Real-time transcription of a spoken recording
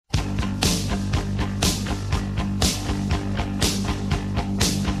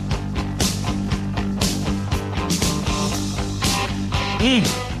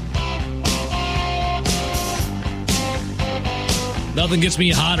Nothing gets me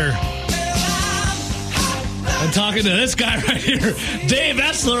hotter than talking to this guy right here, Dave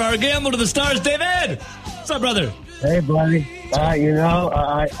Essler, our Gamble to the Stars. David, what's up, brother? Hey, buddy. If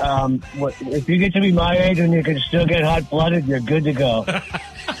you get to be my age and you can still get hot-blooded, you're good to go.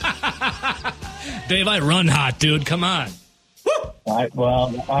 Dave, I run hot, dude. Come on. I'm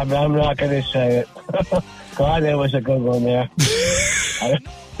not going to say it. God, there was a good one there. I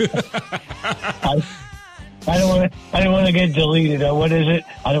don't want to get deleted. What is it?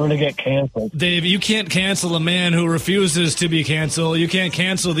 I don't want to get canceled. Dave, you can't cancel a man who refuses to be canceled. You can't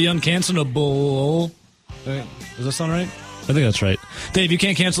cancel the uncancelable. Does that sound right? I think that's right. Dave, you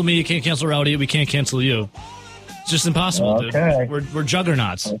can't cancel me. You can't cancel Rowdy. We can't cancel you. It's just impossible, okay. Dude. We're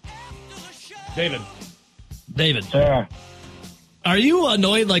juggernauts. David. Sir. Are you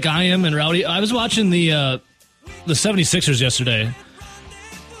annoyed like I am and Rowdy? I was watching the 76ers yesterday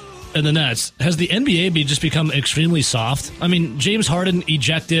and the Nets. Has the NBA just become extremely soft? I mean, James Harden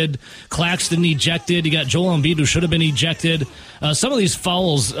ejected, Claxton ejected, you got Joel Embiid who should have been ejected. Some of these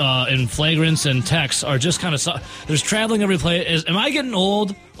fouls in flagrants and techs are just kind of soft. There's traveling every play. Am I getting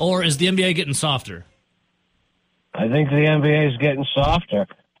old or is the NBA getting softer? I think the NBA is getting softer.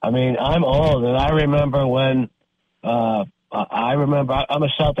 I mean, I'm old, and I remember when I'm a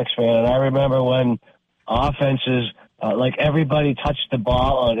Celtics fan, and I remember when offenses, like everybody touched the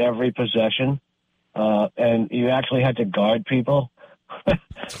ball on every possession, and you actually had to guard people.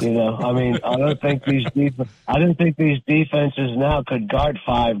 You know, I mean, I don't think these defenses now could guard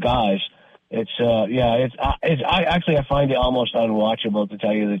five guys. I find it almost unwatchable, to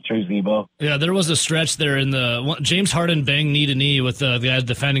tell you the truth, Ebo. Yeah, there was a stretch there in the James Harden banged knee to knee with the guys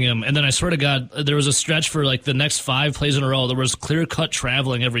defending him, and then I swear to God, there was a stretch for like the next 5 plays in a row. There was clear cut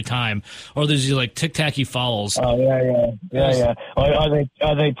traveling every time, or there's these like tic tacky fouls. Oh yeah.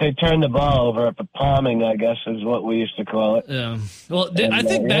 Or they turn the ball over. Palming, I guess, is what we used to call it. Yeah. Well, I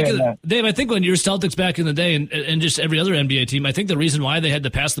think Dave, I think when you're Celtics back in the day, and just every other NBA team, I think the reason why they had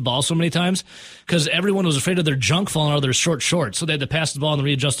to pass the ball so many times because everyone was afraid of their junk falling out of their short shorts, so they had to pass the ball and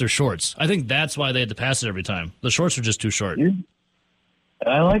readjust their shorts. I think that's why they had to pass it every time. The shorts were just too short.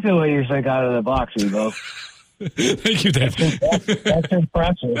 I like the way you think out of the box, Evo. Thank you, Dave. That's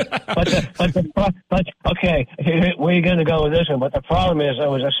impressive. But okay, where are you going to go with this one? But the problem is, I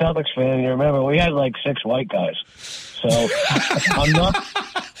was a Celtics fan, and you remember, we had like 6 white guys. So I'm not.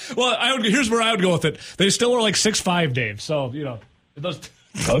 Well, here's where I would go with it. They still were like 6'5", Dave. So, you know.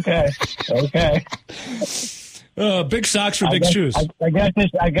 Okay. Big socks for big shoes. I guess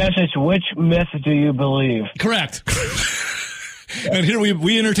it's which myth do you believe? Correct. And here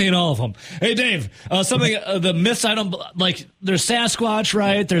we entertain all of them. Hey, Dave, the myths I don't like. There's Sasquatch,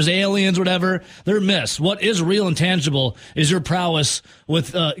 right? There's aliens, whatever. They're myths. What is real and tangible is your prowess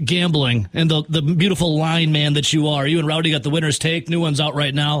with gambling and the beautiful line man that you are. You and Rowdy got the Winner's Take. New one's out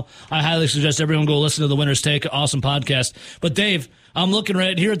right now. I highly suggest everyone go listen to the Winner's Take. Awesome podcast. But Dave, I'm looking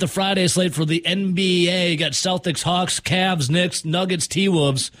right here at the Friday slate for the NBA. You got Celtics, Hawks, Cavs, Knicks, Nuggets,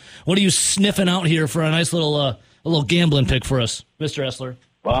 T-Wolves. What are you sniffing out here for a nice little gambling pick for us, Mr. Essler?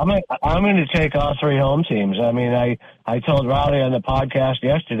 Well, I'm going to take all 3 home teams. I mean, I told Rowdy on the podcast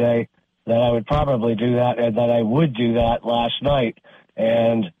yesterday that I would probably do that, and that I would do that last night,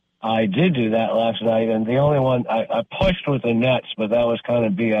 and I did do that last night. And the only one I pushed with the Nets, but that was kind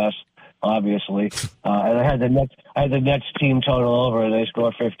of BS, obviously. And I had the Nets team total over, and they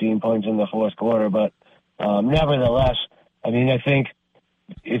scored 15 points in the fourth quarter. But nevertheless, I mean, I think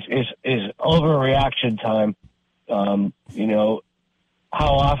it's overreaction time. You know,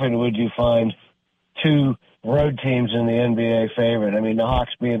 how often would you find 2 road teams in the NBA favorite? I mean, the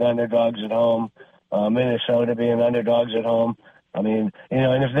Hawks being underdogs at home, Minnesota being underdogs at home. I mean, you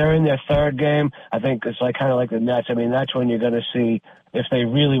know, and if they're in their third game, I think it's like kind of like the Nets. I mean, that's when you're going to see if they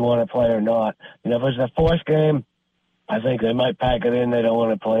really want to play or not. You know, if it's the fourth game, I think they might pack it in. They don't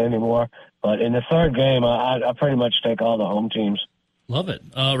want to play anymore. But in the third game, I pretty much take all the home teams. Love it.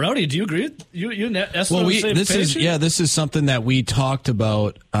 Rowdy, do you agree with you? Well, this is something that we talked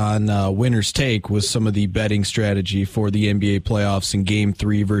about on Winner's Take with some of the betting strategy for the NBA playoffs in Game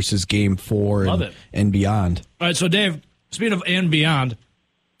 3 versus Game 4 and beyond. All right, so Dave, speaking of and beyond,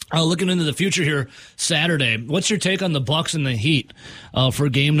 looking into the future here, Saturday, what's your take on the Bucks and the Heat for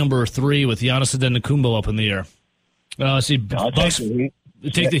Game number 3 with Giannis Antetokounmpo up in the air? Bucks take the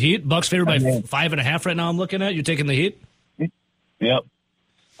Heat. Take the Heat. Bucks favored by 5.5 right now. I'm looking at. You're taking the Heat. Yep.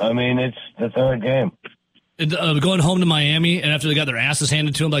 I mean, it's the third game. Going home to Miami, and after they got their asses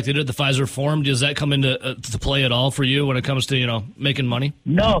handed to them like they did at the Pfizer Forum, does that come into to play at all for you when it comes to making money?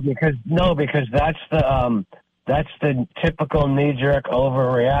 No, because that's that's the typical knee-jerk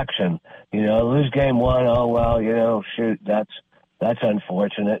overreaction. You know, lose game one, oh, well, you know, shoot, that's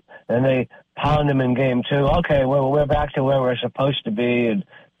unfortunate. And they pound them in game two. Okay, well, we're back to where we're supposed to be, and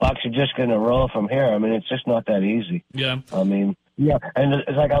Bucks are just going to roll from here. I mean, it's just not that easy. Yeah. I mean, yeah, and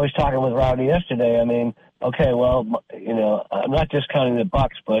it's like I was talking with Rowdy yesterday. I mean, okay, well, you know, I'm not just counting the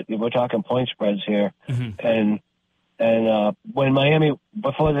Bucks, but we're talking point spreads here. Mm-hmm. And when Miami,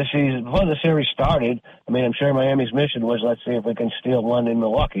 before the series started, I mean, I'm sure Miami's mission was, let's see if we can steal one in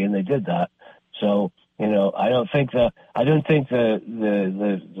Milwaukee, and they did that. So, you know, I don't think the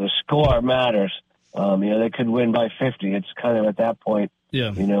score matters. You know, they could win by 50. It's kind of at that point,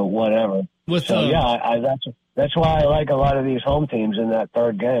 you know, whatever. That's why I like a lot of these home teams in that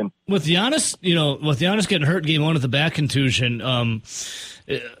third game. With Giannis, you know, getting hurt game one with the back contusion,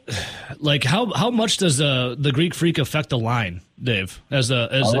 like how much does the Greek Freak affect the line, Dave, as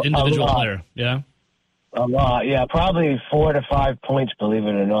an individual player? Yeah, a lot. Yeah, probably 4 to 5 points. Believe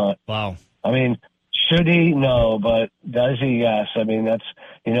it or not. Wow. I mean, should he? No, but does he? Yes. I mean, that's,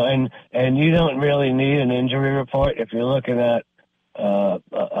 you know, and you don't really need an injury report if you're looking at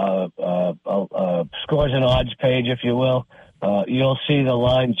scores and odds page, if you will. You'll see the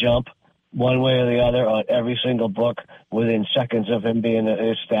line jump one way or the other on every single book within seconds of him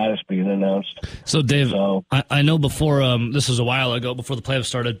his status being announced. So, Dave, I know before this was a while ago, before the playoffs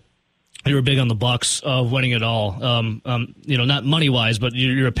started, you were big on the Bucks winning it all. You know, not money wise, but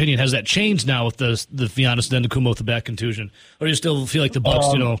your opinion, has that changed now with the Giannis Antetokounmpo with the back contusion, or do you still feel like the Bucks,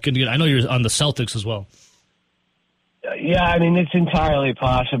 you know, can get? I know you're on the Celtics as well. Yeah, I mean, it's entirely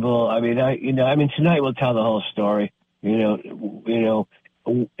possible. I mean, tonight will tell the whole story. You know,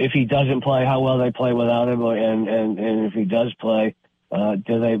 if he doesn't play, how well they play without him, and if he does play,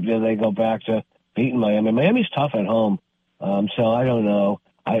 do they go back to beating Miami? Miami's tough at home, so I don't know.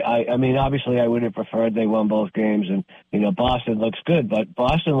 I mean, obviously, I would have preferred they won both games, and you know, Boston looks good, but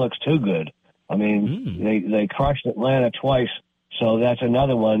Boston looks too good. I mean, they crushed Atlanta twice, so that's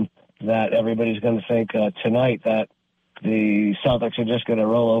another one that everybody's going to think tonight that the Celtics are just going to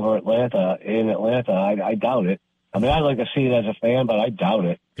roll over Atlanta in Atlanta. I doubt it. I mean, I'd like to see it as a fan, but I doubt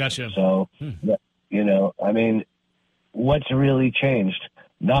it. Gotcha. So, you know, I mean, what's really changed?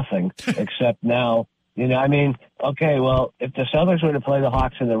 Nothing, except now, you know, I mean, okay, well, if the Celtics were to play the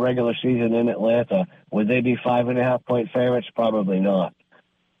Hawks in the regular season in Atlanta, would they be 5.5-point favorites? Probably not.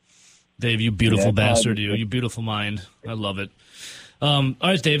 Dave, you beautiful bastard, you beautiful mind. I love it. All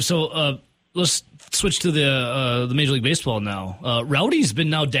right, Dave, so let's switch to the Major League Baseball now. Rowdy's been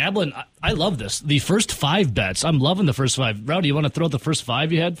now dabbling. I love this. The first 5 bets. I'm loving the first 5. Rowdy, you want to throw out the first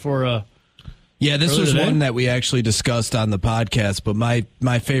 5 you had for? Yeah, this was one that we actually discussed on the podcast. But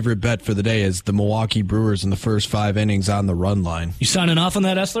my favorite bet for the day is the Milwaukee Brewers in the first 5 innings on the run line. You signing off on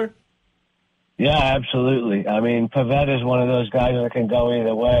that, Essler? Yeah, absolutely. I mean, Pivetta is one of those guys that can go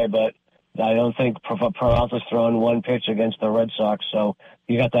either way, but I don't think Peralta's thrown one pitch against the Red Sox, so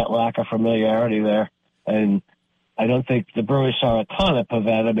you got that lack of familiarity there. And I don't think the Brewers saw a ton of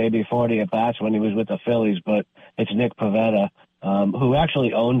Pivetta, maybe 40 at-bats when he was with the Phillies, but it's Nick Pivetta, who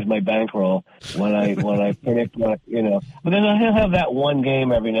actually owns my bankroll when I predict, you know. But then he'll have that one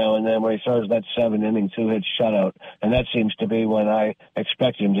game every now and then where he throws that 7-inning 2-hit shutout, and that seems to be when I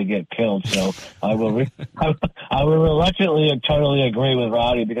expect him to get killed. So I will I will reluctantly and totally agree with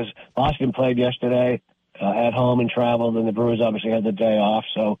Rowdy, because Boston played yesterday at home and traveled, and the Brewers obviously had the day off.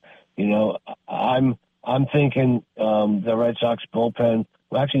 So, you know, I'm thinking the Red Sox bullpen.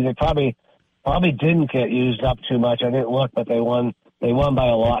 Well, actually, they probably didn't get used up too much. I didn't look, but they won by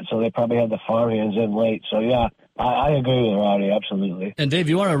a lot, so they probably had the farmhands in late. So yeah, I agree with Rowdy, absolutely. And Dave,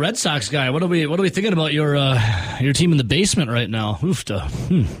 you are a Red Sox guy. What are we thinking about your team in the basement right now? Oofta.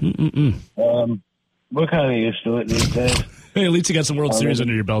 We're kind of used to it these days. Hey, at least you got some World Series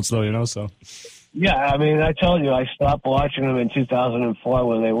under your belts, though, you know. So. Yeah, I mean, I told you I stopped watching them in 2004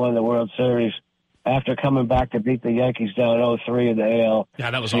 when they won the World Series after coming back to beat the Yankees down 0-3 in the AL.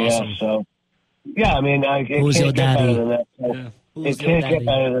 Yeah, that was awesome. So. Yeah, I mean, it can't get better than that. So it can't get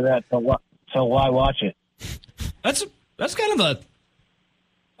better than that. So why watch it? That's a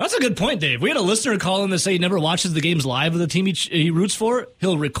good point, Dave. We had a listener call in to say he never watches the games live of the team he roots for.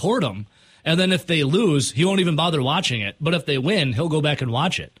 He'll record them, and then if they lose, he won't even bother watching it. But if they win, he'll go back and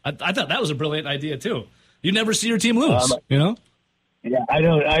watch it. I thought that was a brilliant idea too. You never see your team lose, you know. Yeah, I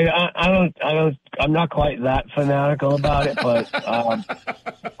don't. I'm not quite that fanatical about it, but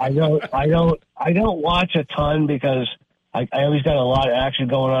I don't watch a ton because I always got a lot of action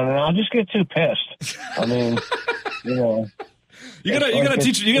going on, and I'll just get too pissed. I mean, you know, you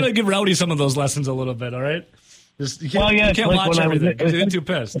gotta give Rowdy some of those lessons a little bit, all right? You can't watch everything. You get too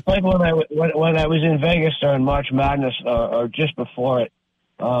pissed. It's like when I was in Vegas during March Madness, or just before it,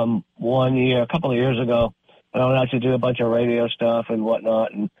 a couple of years ago. I went out to do a bunch of radio stuff and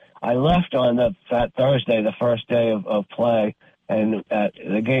whatnot, and I left on that Thursday, the first day of play, and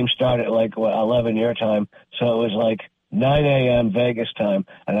the game started at 11 your time, so it was like 9 a.m. Vegas time,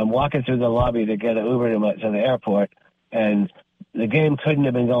 and I'm walking through the lobby to get an Uber to the airport, and the game couldn't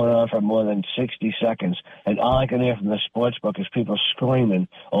have been going on for more than 60 seconds, and all I can hear from the sports book is people screaming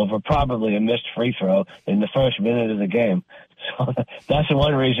over probably a missed free throw in the first minute of the game. So that's the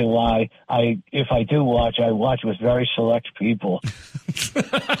one reason why if I do watch, I watch with very select people.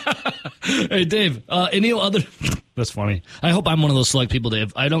 Hey, Dave, any other... That's funny. I hope I'm one of those select people,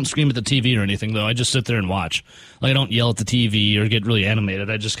 Dave. I don't scream at the TV or anything, though. I just sit there and watch. I don't yell at the TV or get really animated.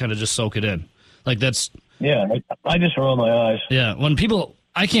 I just kind of just soak it in. That's... Yeah, I just roll my eyes. Yeah, when people...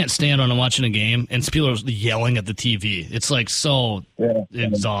 I can't stand when I'm watching a game and people are yelling at the TV. It's so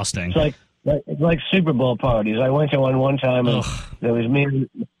exhausting. It's like Super Bowl parties. I went to one time, and there was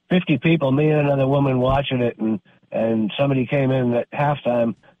 50 people, me and another woman watching it, and somebody came in at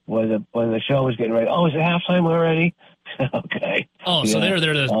halftime when the show was getting ready. Oh, is it halftime already? Okay. Oh, so they were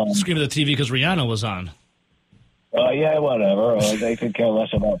there to scream at the TV because Rihanna was on. Yeah, whatever. They could care less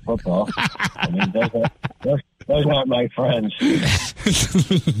about football. I mean, those aren't my friends.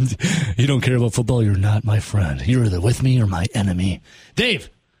 You don't care about football, you're not my friend. You're either with me or my enemy. Dave,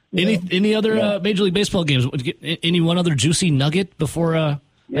 any other Major League Baseball games? Any one other juicy nugget before I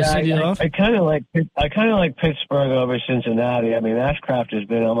send you off? I kind of like Pittsburgh over Cincinnati. I mean, Ashcraft has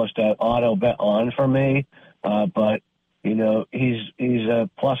been almost an auto bet on for me, but he's a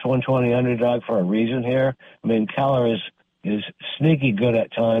plus 120 underdog for a reason here. I mean, Keller is sneaky good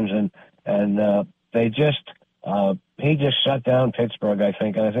at times, and he just shut down Pittsburgh, I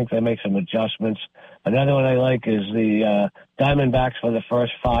think, and I think they make some adjustments. Another one I like is the Diamondbacks for the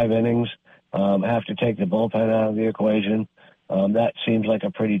first 5 innings. Have to take the bullpen out of the equation. That seems like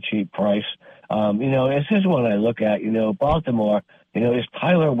a pretty cheap price. This is one I look at. Baltimore. Is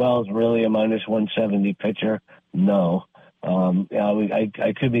Tyler Wells really a minus 170 pitcher? No.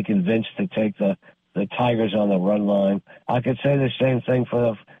 I could be convinced to take the Tigers on the run line. I could say the same thing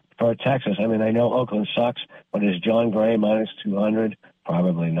for Texas. I mean, I know Oakland sucks, but is John Gray minus 200?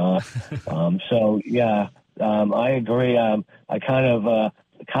 Probably not. I agree. I kind of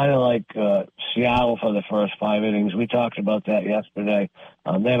like Seattle for the first 5 innings. We talked about that yesterday.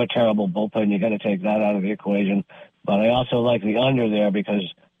 They have a terrible bullpen. You got to take that out of the equation. But I also like the under there because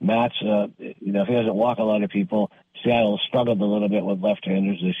Matt's, if he doesn't walk a lot of people, Seattle struggled a little bit with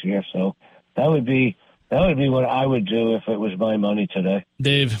left-handers this year. So that would be what I would do if it was my money today.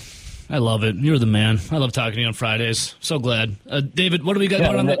 Dave, I love it. You're the man. I love talking to you on Fridays. So glad. David, what do we got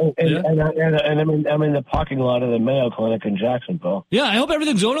going on? I'm in the parking lot of the Mayo Clinic in Jacksonville. Yeah, I hope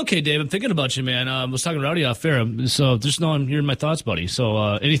everything's going okay, Dave. I'm thinking about you, man. I was talking to Rowdy off air, so just know I'm hearing my thoughts, buddy.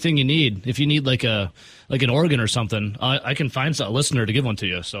 So anything you need, if you need like an organ or something, I can find a listener to give one to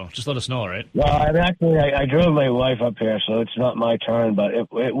you. So just let us know, all right? Well, I drove my wife up here, so it's not my turn, but it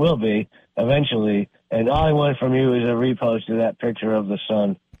will be eventually. And all I want from you is a repost of that picture of the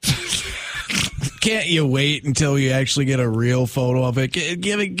sun. Can't you wait until you actually get a real photo of it?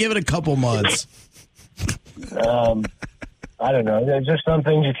 Give it a couple months. I don't know. There's just some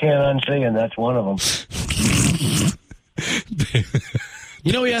things you can't unsee, and that's one of them.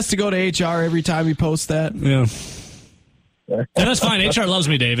 He has to go to HR every time he posts that? Yeah. And that's fine. HR loves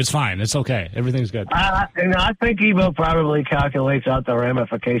me, Dave. It's fine. It's okay. Everything's good. I think Evo probably calculates out the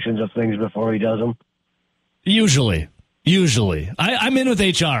ramifications of things before he does them. Usually. I'm in with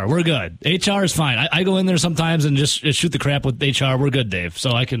HR. We're good. HR is fine. I go in there sometimes and just shoot the crap with HR. We're good, Dave.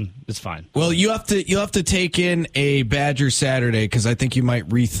 So it's fine. Well, you have to take in a Badger Saturday because I think you might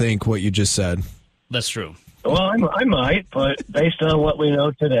rethink what you just said. That's true. Well, I might, but based on what we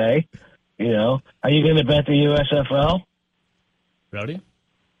know today, are you going to bet the USFL? Rowdy?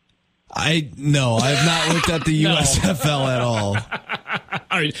 No, I have not looked at the USFL at all.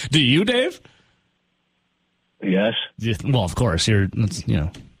 All right. Do you, Dave? Yes. Well, of course. You're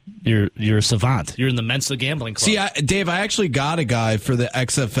a savant. You're in the Mensa Gambling Club. See, Dave, I actually got a guy for the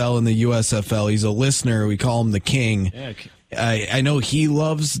XFL and the USFL. He's a listener. We call him the King. Yeah. I know he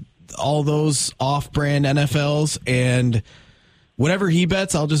loves all those off-brand NFLs, and whatever he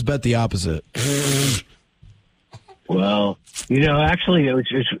bets, I'll just bet the opposite. Well, actually,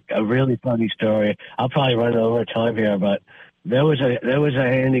 it's a really funny story. I'll probably run over time here, but there was a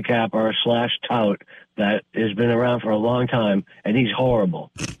handicapper / tout that has been around for a long time, and he's horrible.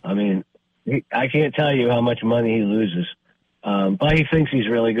 I mean, I can't tell you how much money he loses, but he thinks he's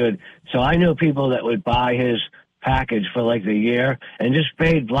really good. So I know people that would buy his package for like the year and just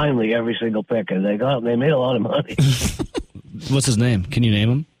paid blindly every single pick, and they made a lot of money. What's his name? Can you name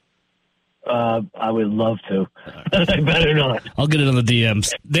him? I would love to. I better not. I'll get it on the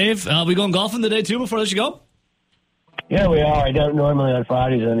DMs. Dave, we going golfing today too before I let you go? Yeah, we are. I don't normally on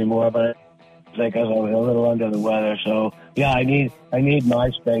Fridays anymore, but because I was a little under the weather. So yeah, I need my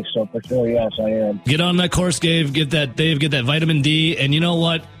space. So for sure, yes, I am. Get on that course, Dave. Get that vitamin D, and you know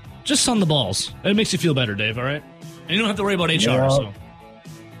what? Just sun the balls. It makes you feel better, Dave. All right, and you don't have to worry about HR. So.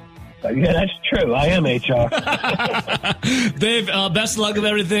 Yeah, that's true. I am HR. Dave, best of luck with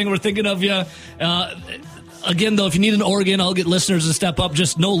everything. We're thinking of you. Again, though, if you need an organ, I'll get listeners to step up.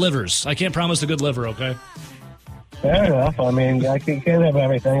 Just no livers. I can't promise a good liver, okay? Fair enough. I mean, I can't have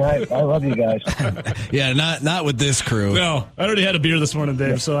everything. I love you guys. Yeah, not with this crew. No, I already had a beer this morning,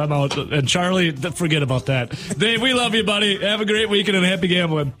 Dave, so I'm out. And Charlie, forget about that. Dave, we love you, buddy. Have a great weekend and happy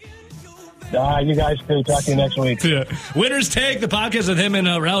gambling. You guys too. Talk to you next week. Yeah. Winner's Take, the podcast with him and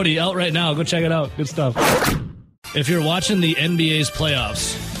Rowdy, out right now. Go check it out. Good stuff. If you're watching the NBA's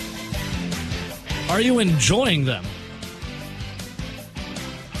playoffs, are you enjoying them?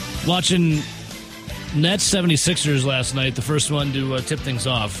 Watching Nets 76ers last night, the first one to tip things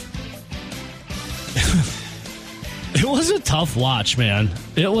off. It was a tough watch, man.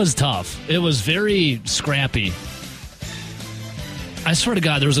 It was tough. It was very scrappy. I swear to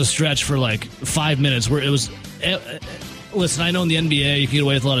God, there was a stretch for like 5 minutes where it was... Listen, I know in the NBA you can get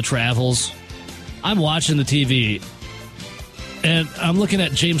away with a lot of travels. I'm watching the TV, and I'm looking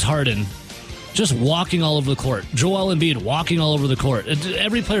at James Harden just walking all over the court. Joel Embiid walking all over the court.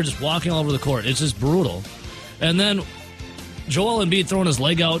 Every player just walking all over the court. It's just brutal. And then Joel Embiid throwing his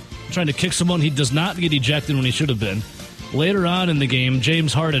leg out, trying to kick someone. He does not get ejected when he should have been. Later on in the game,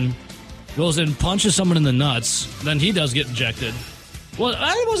 James Harden goes and punches someone in the nuts. Then he does get ejected. Well,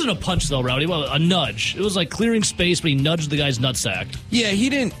 it wasn't a punch, though, Rowdy. Well, a nudge. It was like clearing space, but he nudged the guy's nutsack. Yeah, he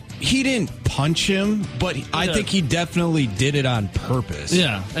didn't punch him, but I think he definitely did it on purpose.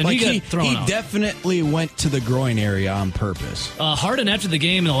 Yeah, and like he got thrown out. He definitely went to the groin area on purpose. Harden, after the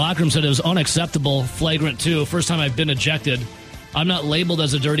game in the locker room, said it was unacceptable, flagrant too. First time I've been ejected. I'm not labeled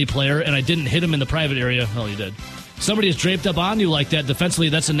as a dirty player, and I didn't hit him in the private area. Oh, you did. Somebody is draped up on you like that defensively.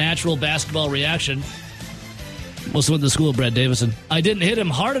 That's a natural basketball reaction. Listen with the school, Brad Davison. I didn't hit him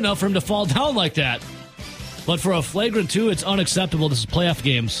hard enough for him to fall down like that. But for a flagrant 2, it's unacceptable. This is playoff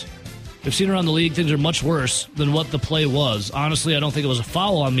games. We've seen around the league things are much worse than what the play was. Honestly, I don't think it was a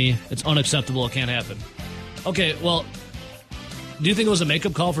foul on me. It's unacceptable. It can't happen. Okay, well, do you think it was a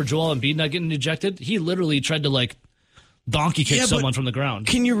makeup call for Joel Embiid not getting ejected? He literally tried to, like, donkey kick someone from the ground.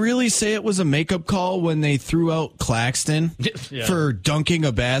 Can you really say it was a makeup call when they threw out Claxton for dunking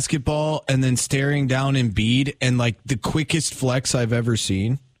a basketball and then staring down Embiid and like the quickest flex I've ever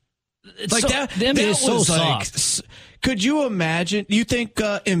seen? It's like the NBA is so soft. Could you imagine? You think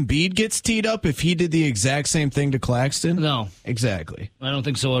Embiid gets teed up if he did the exact same thing to Claxton? No. Exactly. I don't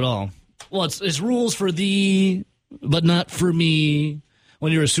think so at all. Well, it's rules for thee, but not for me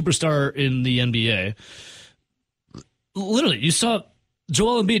when you're a superstar in the NBA. Literally, you saw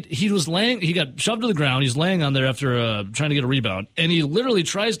Joel Embiid. He got shoved to the ground. He's laying on there after trying to get a rebound, and he literally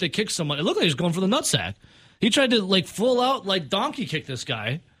tries to kick someone. It looked like he was going for the nutsack. He tried to like full out like donkey kick this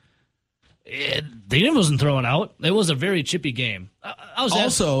guy. They wasn't throwing out. It was a very chippy game. I was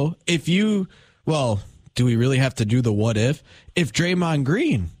also do we really have to do the what if Draymond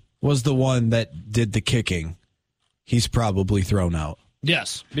Green was the one that did the kicking? He's probably thrown out.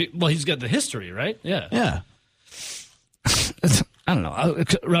 Yes. Well, he's got the history, right? Yeah. Yeah. I don't know.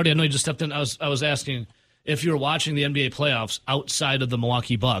 Rowdy, I know you just stepped in. I was asking if you're watching the NBA playoffs outside of the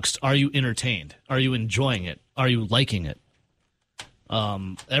Milwaukee Bucks, are you entertained? Are you enjoying it? Are you liking it?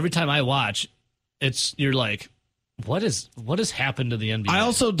 Every time I watch, you're like, what has happened to the NBA? I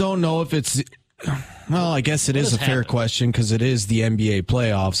also don't know if it's, well, I guess it is a fair question because it is the NBA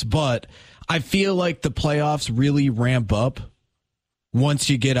playoffs, but I feel like the playoffs really ramp up once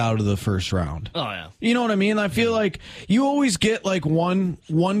you get out of the first round. Oh, yeah. You know what I mean? I feel like you always get like one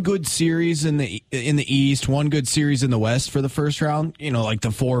good series in the East, one good series in the West for the first round, you know, like the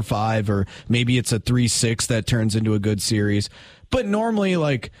 4-5, or maybe it's a 3-6 that turns into a good series. But normally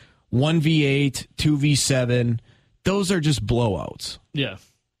like 1v8, 2v7, those are just blowouts. Yeah.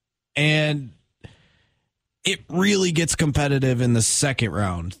 And it really gets competitive in the second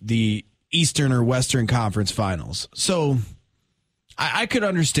round, the Eastern or Western Conference Finals. So I could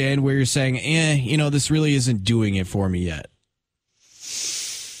understand where you're saying, this really isn't doing it for me yet.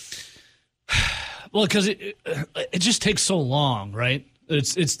 Well, because it just takes so long, right?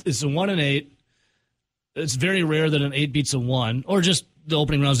 It's a 1 and 8. It's very rare that an 8 beats a 1, or just the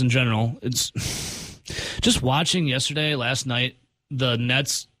opening rounds in general. It's Just watching last night, the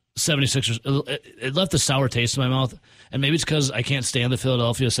Nets 76ers, it left a sour taste in my mouth. And maybe it's because I can't stand the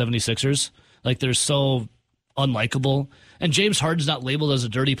Philadelphia 76ers. Like, they're so unlikable. And James Harden's not labeled as a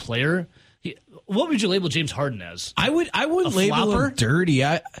dirty player. What would you label James Harden as? I wouldn't label him dirty.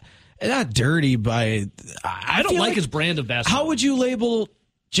 Not dirty, I don't like his brand of basketball. How would you label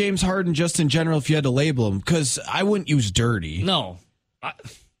James Harden just in general if you had to label him? Because I wouldn't use dirty. No.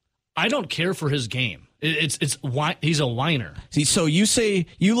 I don't care for his game. He's a whiner. See, so you say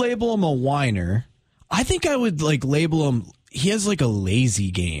you label him a whiner. I think I would label him. He has a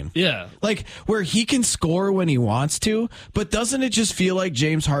lazy game. Yeah. Where he can score when he wants to, but doesn't it just feel like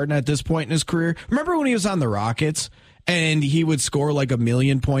James Harden at this point in his career? Remember when he was on the Rockets and he would score 1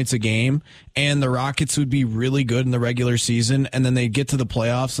 million points a game and the Rockets would be really good in the regular season and then they'd get to the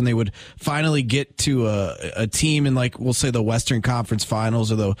playoffs and they would finally get to a team in we'll say the Western Conference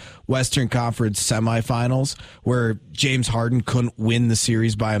Finals or the Western Conference semifinals where James Harden couldn't win the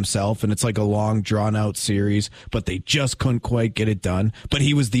series by himself and it's a long drawn out series, but they just couldn't quite get it done. But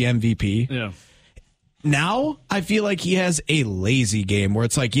he was the MVP. Yeah. Now I feel like he has a lazy game where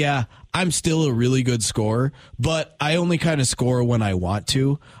it's yeah, I'm still a really good scorer, but I only kind of score when I want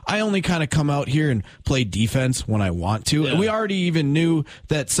to. I only kind of come out here and play defense when I want to. Yeah. And we already even knew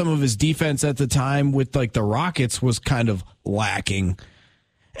that some of his defense at the time with the Rockets was kind of lacking.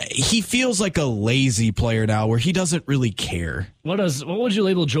 He feels like a lazy player now where he doesn't really care. What would you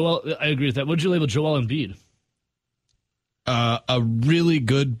label Joel? I agree with that. What would you label Joel Embiid? A really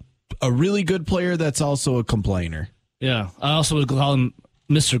good player that's also a complainer. Yeah, I also would call him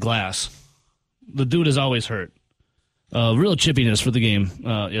Mr. Glass. The dude is always hurt. Real chippiness for the game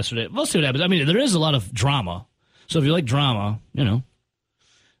yesterday. We'll see what happens. I mean, there is a lot of drama. So if you like drama,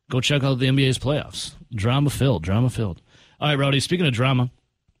 go check out the NBA's playoffs. Drama-filled. All right, Rowdy, speaking of drama,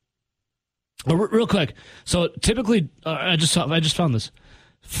 real quick. So typically, I just found this.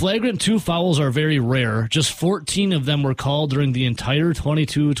 Flagrant 2 fouls are very rare. Just 14 of them were called during the entire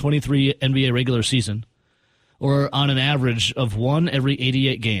 22-23 NBA regular season, or on an average of 1 every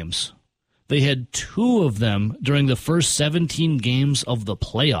 88 games. They had 2 of them during the first 17 games of the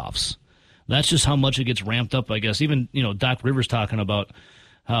playoffs. That's just how much it gets ramped up, I guess. Even, Doc Rivers talking about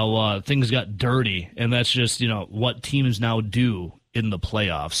how things got dirty, and that's just, what teams now do in the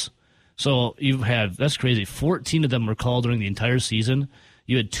playoffs. So that's crazy. 14 of them were called during the entire season.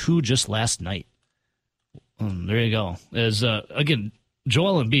 You had 2 just last night. There you go. Again,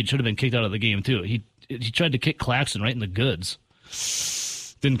 Joel Embiid should have been kicked out of the game, too. He tried to kick Claxton right in the goods.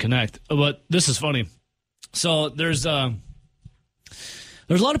 Didn't connect. But this is funny. So there's a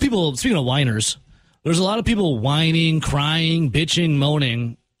lot of people, speaking of whiners, there's a lot of people whining, crying, bitching,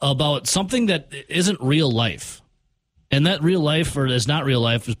 moaning about something that isn't real life. And that real life, or is not real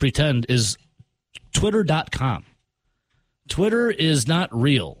life, is pretend, is Twitter.com. Twitter is not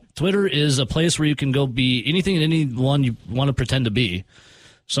real. Twitter is a place where you can go be anything and anyone you want to pretend to be.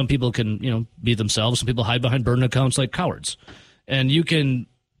 Some people can, be themselves. Some people hide behind burner accounts like cowards. And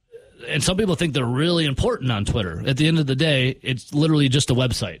some people think they're really important on Twitter. At the end of the day, it's literally just a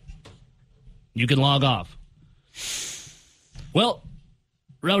website. You can log off. Well,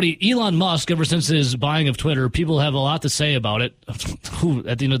 Rowdy, Elon Musk, ever since his buying of Twitter, people have a lot to say about it. Who,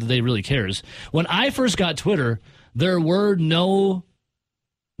 at the end of the day, really cares? When I first got Twitter, there were no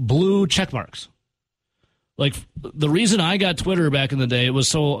blue check marks. The reason I got Twitter back in the day was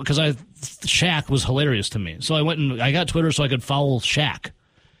because Shaq was hilarious to me. So I got Twitter so I could follow Shaq.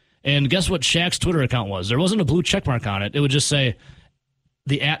 And guess what Shaq's Twitter account was? There wasn't a blue check mark on it. It would just say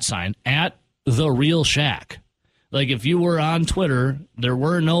the @sign, @TheRealShaq. If you were on Twitter, there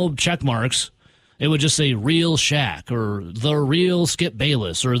were no check marks. It would just say Real Shaq or The Real Skip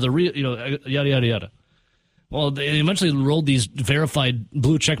Bayless or the real, yada, yada, yada. Well, they eventually rolled these verified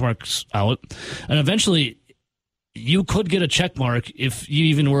blue check marks out, and eventually you could get a check mark if you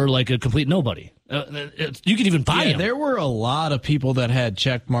even were a complete nobody. You could even buy them. There were a lot of people that had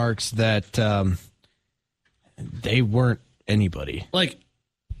check marks that they weren't anybody.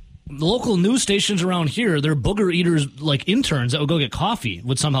 The local news stations around here, they're booger eaters, interns that would go get coffee,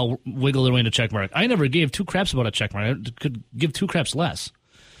 would somehow wiggle their way into check mark. I never gave 2 craps about a check mark. I could give 2 craps less.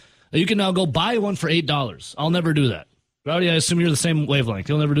 You can now go buy one for $8. I'll never do that. Rowdy, I assume you're the same wavelength.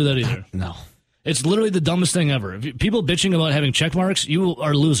 You'll never do that either. No. It's literally the dumbest thing ever. People bitching about having check marks, you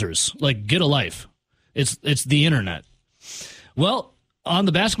are losers. Get a life. It's the internet. Well, on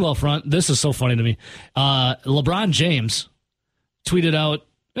the basketball front, this is so funny to me. LeBron James tweeted out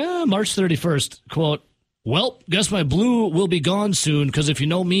March 31st, quote, "Well, guess my blue will be gone soon because if you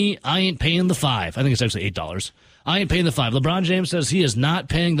know me, I ain't paying the $5." I think it's actually $8. I ain't paying the $5. LeBron James says he is not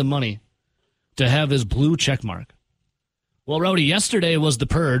paying the money to have his blue check mark. Well, Rowdy, yesterday was the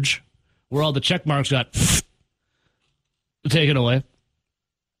purge where all the check marks got taken away.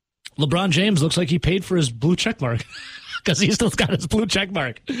 LeBron James looks like he paid for his blue check mark because he still got his blue check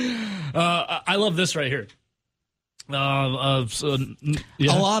mark. I love this right here. A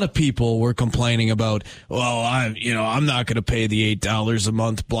lot of people were complaining about, well, I'm not going to pay the $8 a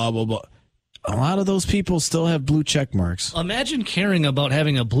month, blah, blah, blah. A lot of those people still have blue check marks. Imagine caring about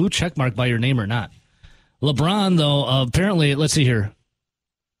having a blue check mark by your name or not. LeBron, though, apparently, let's see here.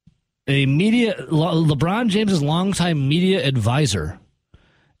 LeBron James' longtime media advisor,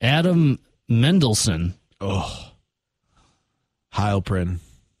 Adam Mendelson. Oh. Heilprin.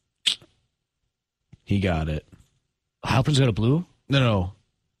 He got it. Heilprin's got a blue? No.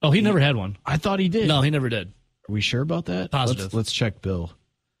 Oh, he never had one. I thought he did. No, he never did. Are we sure about that? Positive. Let's check Bill.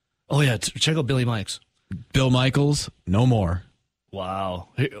 Oh, yeah. Check out Billy Mikes. Bill Michaels, no more. Wow.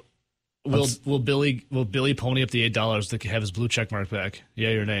 Will Billy pony up the $8 to have his blue check mark back? Yeah,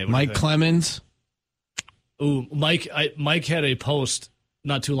 your name. Mike Clemens. Ooh, Mike had a post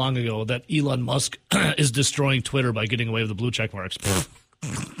not too long ago that Elon Musk is destroying Twitter by getting away with the blue check marks.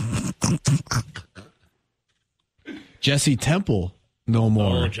 Jesse Temple, no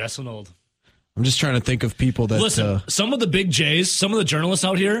more. Oh, Jessenold. I'm just trying to think of people that... Listen, some of the big J's, some of the journalists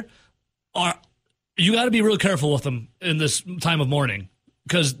out here, you got to be real careful with them in this time of mourning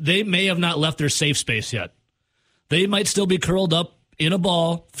because they may have not left their safe space yet. They might still be curled up in a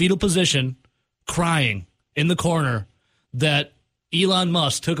ball, fetal position, crying in the corner that Elon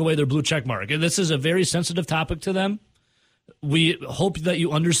Musk took away their blue check mark. And this is a very sensitive topic to them. We hope that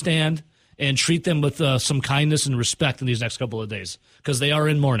you understand and treat them with some kindness and respect in these next couple of days because they are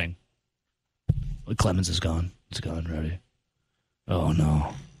in mourning. Clemens is gone. It's gone, Rowdy. Oh,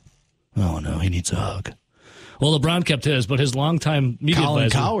 no. Oh, no, he needs a hug. Well, LeBron kept his, but his longtime media Colin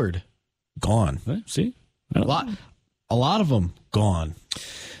advisor... Cowherd, gone. See? A lot of them, gone.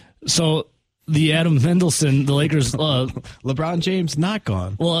 So... The Adam Mendelson, the Lakers... LeBron James, not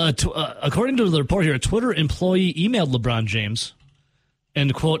gone. Well, according to the report here, a Twitter employee emailed LeBron James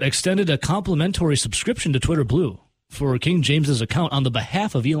and, quote, extended a complimentary subscription to Twitter Blue for King James's account on the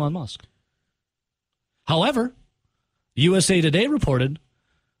behalf of Elon Musk. However, USA Today reported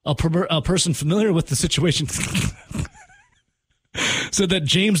a person familiar with the situation said that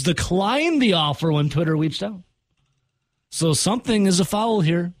James declined the offer when Twitter reached out. So something is afoul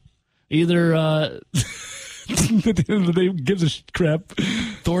here. Either they gives a crap.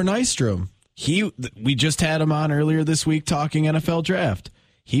 Thor Nystrom. We just had him on earlier this week talking NFL draft.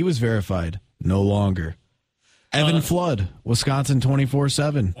 He was verified. No longer. Evan Flood, Wisconsin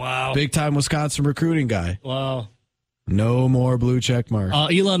 24/7. Wow. Big time Wisconsin recruiting guy. Wow. No more blue check mark.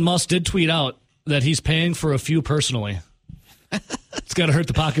 Elon Musk did tweet out that he's paying for a few personally. It's got to hurt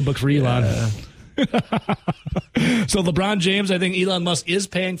the pocketbook for Elon. So LeBron James, I think Elon Musk is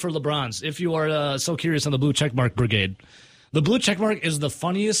paying for LeBron's. If you are so curious on the blue checkmark brigade, the blue checkmark is the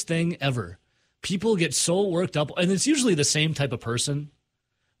funniest thing ever. People get so worked up, and it's usually the same type of person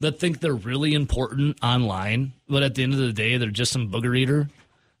that think they're really important online, but at the end of the day, they're just some booger eater.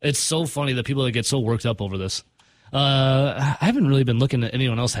 It's so funny that people that get so worked up over this. I haven't really been looking at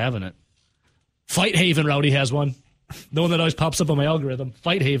anyone else having it. Fight Haven, Rowdy has one. The one that always pops up on my algorithm.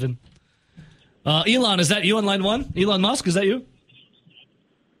 Fight Haven. Elon, is that you on line one? Elon Musk, is that you?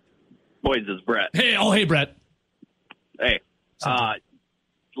 Boys, it's Brett. Hey, Brett. Hey.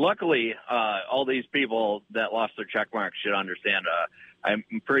 Luckily, all these people that lost their check marks should understand. I'm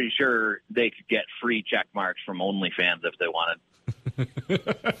pretty sure they could get free check marks from OnlyFans if they wanted.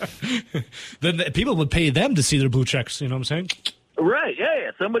 Then people would pay them to see their blue checks. You know what I'm saying? Right.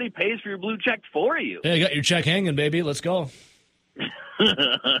 Yeah. Somebody pays for your blue check for you. Hey, you got your check hanging, baby. Let's go.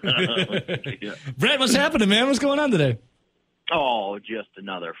 Yeah. Brett, what's happening, man? What's going on today? Oh, just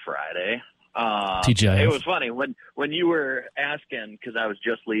another Friday. TGIF. It was funny when you were asking, because I was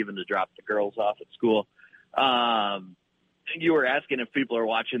just leaving to drop the girls off at school. You were asking if people are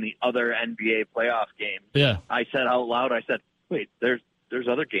watching the other NBA playoff games. Yeah. I said out loud, wait, there's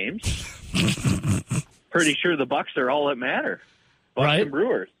other games? Pretty sure the Bucks are all that matter. Bucks right? and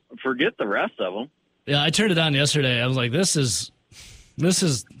Brewers. Forget the rest of them. Yeah, I turned it on yesterday. I was like, this ain't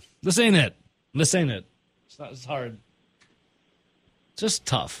it. This ain't it. It's hard. It's just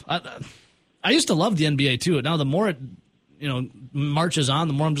tough. I used to love the NBA too. Now the more it, marches on,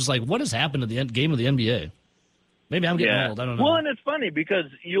 the more I'm just like, what has happened to the game of the NBA? Maybe I'm getting old. I don't know. Well, and it's funny because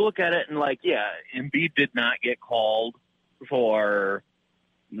you look at it and Embiid did not get called for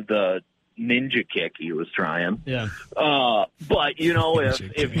the ninja kick he was trying. Yeah. But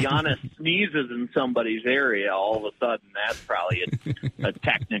if Giannis sneezes in somebody's area, all of a sudden that's probably a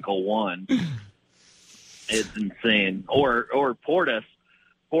technical one. It's insane. Or Portis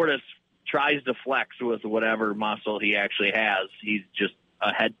tries to flex with whatever muscle he actually has. He's just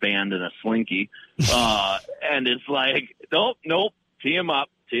a headband and a slinky. And it's like, nope, tee him up.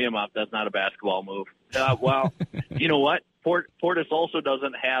 That's not a basketball move. Well, you know what? Portis also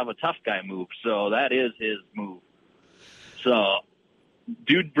doesn't have a tough guy move, so that is his move. So,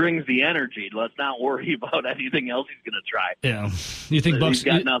 dude brings the energy. Let's not worry about anything else he's going to try. Yeah. You think Buck's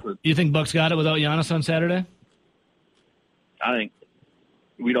got nothing? You think Buck's got it without Giannis on Saturday? I think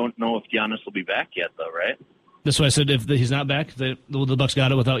we don't know if Giannis will be back yet, though, right? That's why I said if he's not back, the Bucks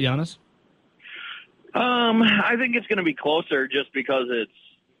got it without Giannis? I think it's going to be closer just because it's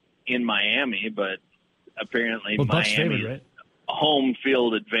in Miami, but apparently Miami's home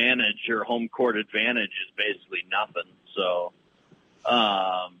field advantage or home court advantage is basically nothing. So,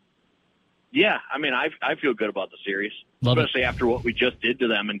 yeah, I mean, I feel good about the series, especially after what we just did to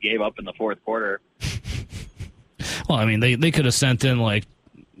them and gave up in the fourth quarter. Well, I mean, they could have sent in like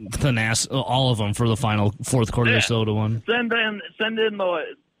all of them for the final fourth quarter or so to one. Send in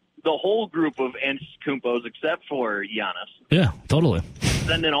the whole group of Antetokounmpos except for Giannis. Yeah, totally.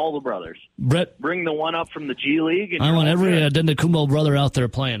 Send in all the brothers. Brett, bring the one up from the G League. And I want every Antetokounmpo brother out there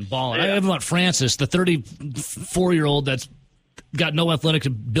playing, balling. Yeah. I even want Francis, the 34-year-old that's got no athletic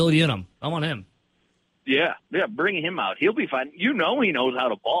ability in him. I want him. Yeah, bring him out. He'll be fine. You know he knows how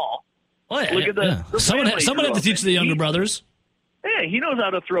to ball. Oh, yeah, look at the someone had to teach the younger brothers. Yeah, he knows how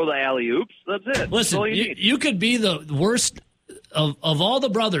to throw the alley-oops. That's it. Listen, you could be the worst of all the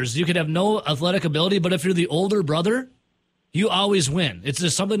brothers. You could have no athletic ability, but if you're the older brother, you always win. It's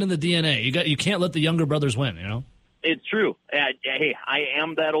just something in the DNA. You can't let the younger brothers win, you know? It's true. Hey, I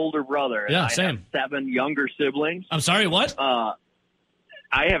am that older brother. Yeah, same. I have 7 younger siblings. I'm sorry, what? I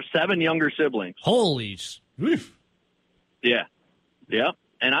have 7 younger siblings. Holy. Oof. Yeah. Yeah.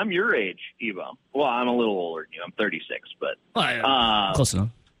 And I'm your age, Evo. Well, I'm a little older than you. I'm 36, but close enough.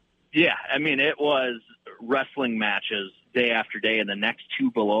 Yeah, I mean, it was wrestling matches day after day, and the next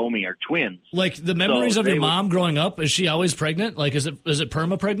 2 below me are twins. Like the memories of your mom growing up, is she always pregnant? Like, is it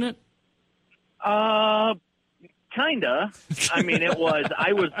perma pregnant? Kinda. I mean, it was.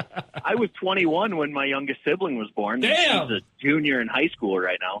 I was 21 when my youngest sibling was born. Damn. She's a junior in high school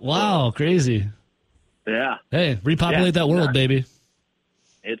right now. Wow, so. Crazy. Yeah. Hey, repopulate that world, baby.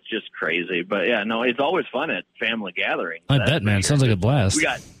 It's just crazy, but yeah, no, it's always fun at family gatherings. I bet, man. Sounds like a blast.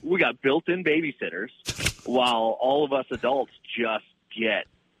 We got built-in babysitters, while all of us adults just get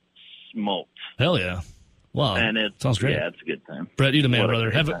smoked. Hell yeah! Wow, and it sounds great. Yeah, it's a good time. Brett, you the man, brother.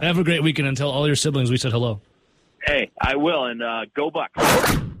 Have a great weekend and tell all your siblings we said hello. Hey, I will, and go Bucks.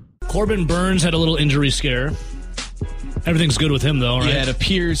 Corbin Burns had a little injury scare. Everything's good with him, though, right? Yeah, it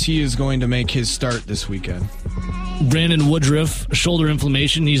appears he is going to make his start this weekend. Brandon Woodruff, shoulder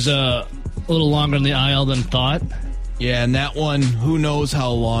inflammation. He's a little longer on the IL than thought. Yeah, and that one, who knows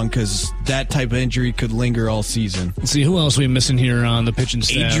how long, because that type of injury could linger all season. Let's see, who else are we missing here on the pitching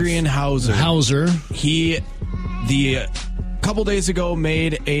staff? Adrian Hauser. He, a couple days ago,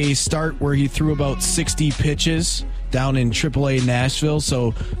 made a start where he threw about 60 pitches down in AAA Nashville,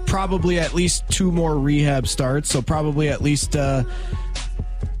 so probably at least 2 more rehab starts, so probably at least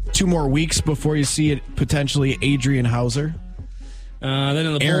 2 more weeks before you see it potentially Adrian Hauser. Then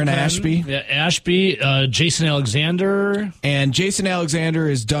in the Aaron bullpen, Ashby. Yeah, Ashby, Jason Alexander. And Jason Alexander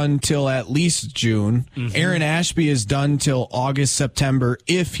is done till at least June. Mm-hmm. Aaron Ashby is done till August, September,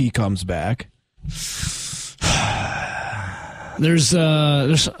 if he comes back. There's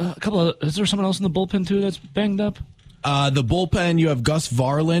a couple of, is there someone else in the bullpen too that's banged up? The bullpen, you have Gus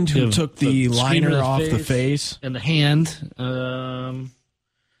Varland, who took the liner off the face. And the hand.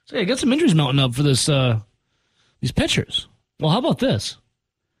 So yeah, got some injuries mounting up for this these pitchers. Well, how about this?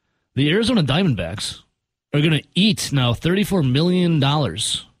 The Arizona Diamondbacks are going to eat now $34 million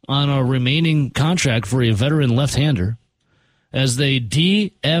on a remaining contract for a veteran left-hander as they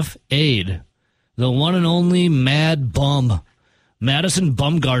DFA'd the one and only Mad Bum, Madison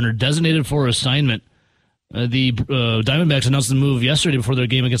Bumgarner, designated for assignment. The Diamondbacks announced the move yesterday before their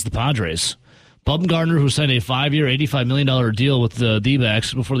game against the Padres. Bumgarner, who signed a 5-year, $85 million deal with the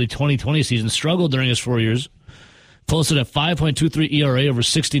D-backs before the 2020 season, struggled during his 4 years. Posted a 5.23 ERA over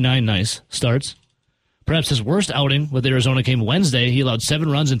 69 nice starts. Perhaps his worst outing with Arizona came Wednesday. He allowed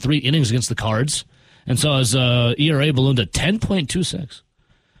 7 runs in 3 innings against the Cards and saw his ERA balloon to 10.26.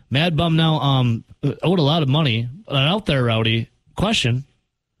 Mad Bum now owed a lot of money. Out there, Rowdy, question,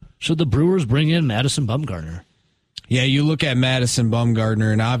 should the Brewers bring in Madison Bumgarner? Yeah, you look at Madison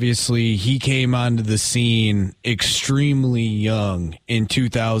Bumgarner, and obviously he came onto the scene extremely young in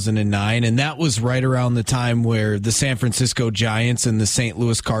 2009, and that was right around the time where the San Francisco Giants and the St.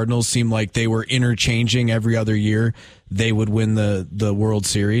 Louis Cardinals seemed like they were interchanging every other year. They would win the World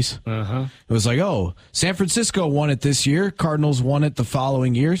Series. It was like, oh, San Francisco won it this year. Cardinals won it the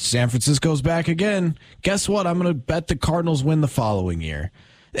following year. San Francisco's back again. Guess what? I'm going to bet the Cardinals win the following year.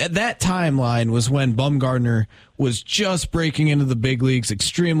 That timeline was when Bumgarner was just breaking into the big leagues,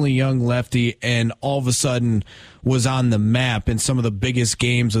 extremely young lefty, and all of a sudden was on the map in some of the biggest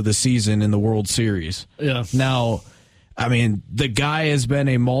games of the season in the World Series. Yeah. Now, I mean, the guy has been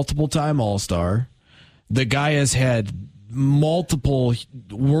a multiple-time All-Star. The guy has had multiple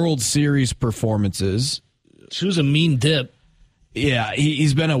World Series performances. She was a mean dip. Yeah,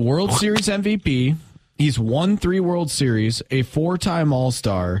 he's been a World Series MVP. He's won 3 World Series, a 4-time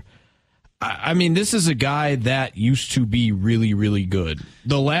All-Star. I mean, this is a guy that used to be really, really good.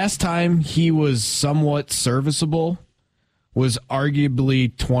 The last time he was somewhat serviceable was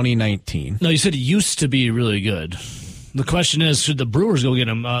arguably 2019. No, you said he used to be really good. The question is, should the Brewers go get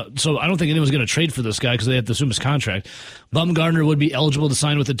him? So I don't think anyone's going to trade for this guy because they have to assume his contract. Bumgarner would be eligible to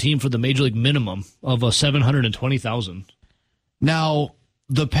sign with the team for the major league minimum of $720,000. Now,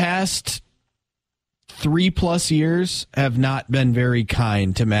 the past 3+ years have not been very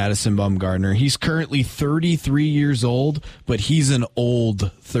kind to Madison Bumgarner. He's currently 33 years old, but he's an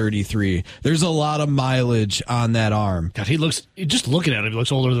old 33. There's a lot of mileage on that arm. God, just looking at him, he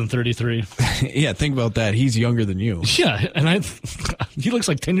looks older than 33. Yeah, think about that. He's younger than you. Yeah, and he looks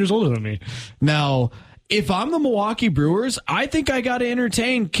like 10 years older than me. Now, if I'm the Milwaukee Brewers, I think I got to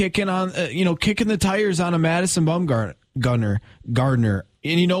entertain kicking the tires on a Madison Bumgarner.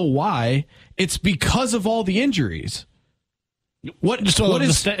 And you know why? It's because of all the injuries.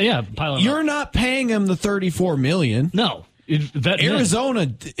 You're not paying him the $34 million. No.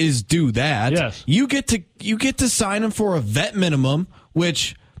 Arizona is due that. Yes. You get to sign him for a vet minimum,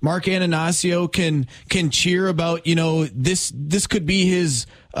 which Mark Ananasio can cheer about. You know, this could be his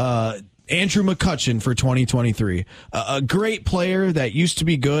Andrew McCutchen for 2023. A great player that used to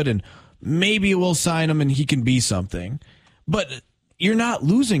be good, and maybe we'll sign him and he can be something. But you're not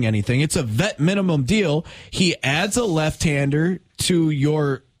losing anything. It's a vet minimum deal. He adds a left-hander to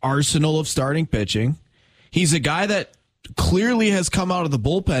your arsenal of starting pitching. He's a guy that clearly has come out of the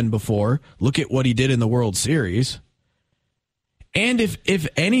bullpen before. Look at what he did in the World Series. And if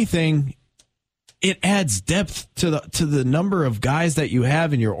anything, it adds depth to the number of guys that you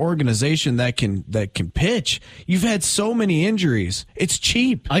have in your organization that can pitch. You've had so many injuries. It's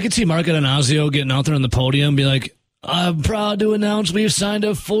cheap. I could see Mark Ananasio getting out there on the podium and be like, I'm proud to announce we've signed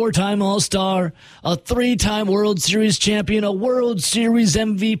a 4-time All-Star, a 3-time World Series champion, a World Series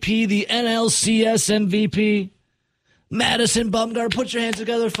MVP, the NLCS MVP. Madison Bumgarner, put your hands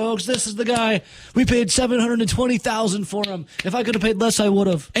together, folks. This is the guy. We paid $720,000 for him. If I could have paid less, I would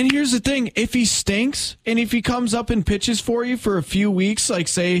have. And here's the thing. If he stinks and if he comes up and pitches for you for a few weeks, like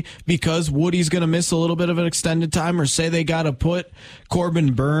say because Woody's going to miss a little bit of an extended time, or say they got to put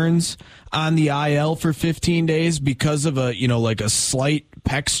Corbin Burns on the IL for 15 days because of a slight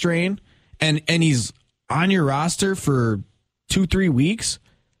pec strain, and he's on your roster for 2-3 weeks,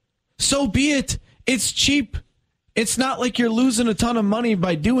 so be it. It's cheap. It's not like you're losing a ton of money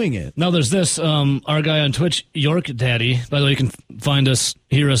by doing it. Now there's this, our guy on Twitch, York Daddy. By the way, you can find us,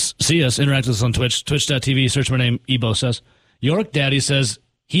 hear us, see us, interact with us on Twitch, twitch.tv, search my name, Ebo says. York Daddy says,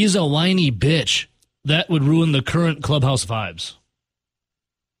 he's a whiny bitch. That would ruin the current clubhouse vibes.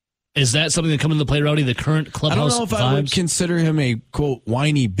 Is that something that come into play, Rowdy, the current clubhouse vibes? I don't know if I would consider him a, quote,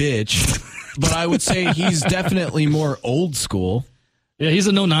 whiny bitch, but I would say he's definitely more old school. Yeah, he's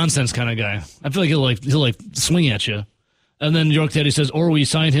a no-nonsense kind of guy. I feel like he'll swing at you. And then York Daddy says, or we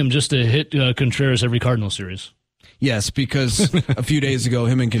signed him just to hit Contreras every Cardinal series. Yes, because a few days ago,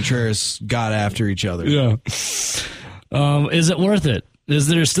 him and Contreras got after each other. Yeah. Is it worth it? Is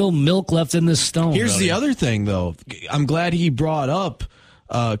there still milk left in this stone? Here's the other thing, though. I'm glad he brought up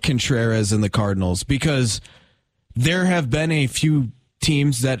Contreras and the Cardinals, because there have been a few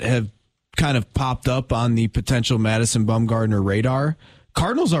teams that have kind of popped up on the potential Madison Bumgarner radar.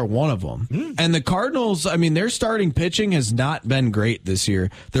 Cardinals are one of them. And the Cardinals, I mean, their starting pitching has not been great this year.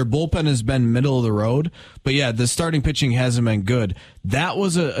 Their bullpen has been middle of the road. But yeah, the starting pitching hasn't been good. That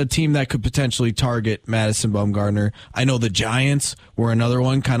was a team that could potentially target Madison Bumgarner. I know the Giants were another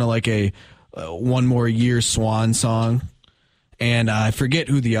one, kind of like a one more year swan song. And I forget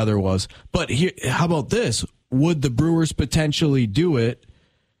who the other was. But here, how about this? Would the Brewers potentially do it,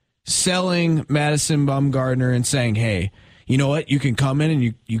 selling Madison Bumgarner and saying, hey, you know what? You can come in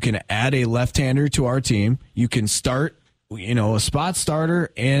and you can add a left-hander to our team. You can start, a spot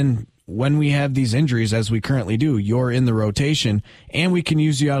starter, and when we have these injuries, as we currently do, you're in the rotation, and we can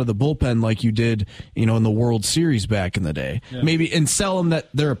use you out of the bullpen like you did, in the World Series back in the day. Yeah. Maybe, and sell them that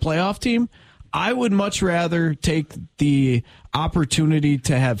they're a playoff team. I would much rather take the opportunity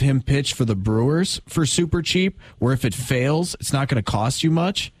to have him pitch for the Brewers for super cheap, where if it fails, it's not going to cost you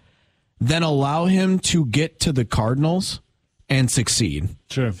much, than allow him to get to the Cardinals and succeed.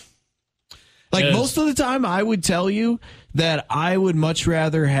 Sure. Most of the time, I would tell you that I would much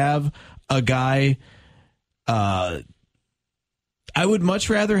rather have a guy. I would much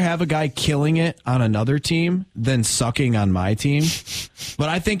rather have a guy killing it on another team than sucking on my team. But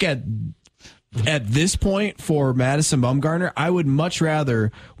I think at this point for Madison Bumgarner, I would much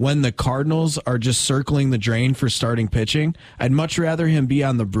rather, when the Cardinals are just circling the drain for starting pitching, I'd much rather him be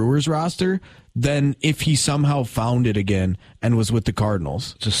on the Brewers roster than if he somehow found it again and was with the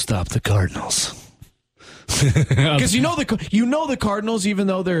Cardinals. Just stop the Cardinals. Because the Cardinals, even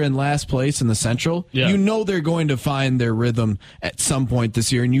though they're in last place in the Central, they're going to find their rhythm at some point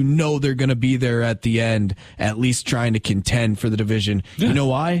this year, and they're going to be there at the end, at least trying to contend for the division. Yeah. You know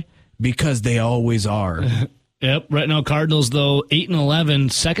why? Because they always are. Yep. Right now, Cardinals, though,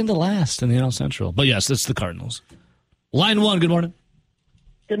 8-11, second to last in the NL Central. But yes, it's the Cardinals. Line 1, good morning.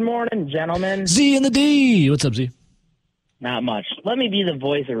 Good morning, gentlemen. Z and the D. What's up, Z? Not much. Let me be the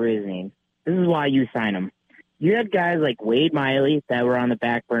voice of reasoning. This is why you sign them. You had guys like Wade Miley that were on the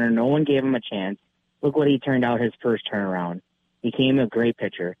back burner. No one gave him a chance. Look what he turned out his first turnaround. He became a great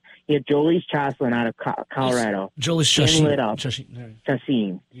pitcher. You had Jhoulys Chacín out of Colorado. Jhoulys Chacín. Lit up.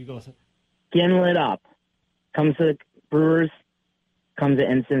 Chacín. You go with it. Getting lit up. Comes to the Brewers. Comes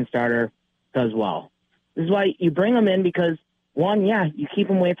an instant starter. Does well. This is why you bring him in because, one, you keep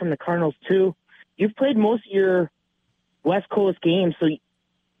him away from the Cardinals. Two, you've played most of your West Coast games. So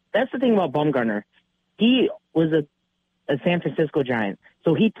that's the thing about Bumgarner. He was a San Francisco Giant.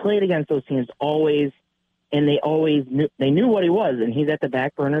 So he played against those teams always, and they knew what he was, and he's at the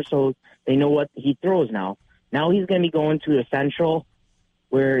back burner, so they know what he throws now. Now he's going to be going to the Central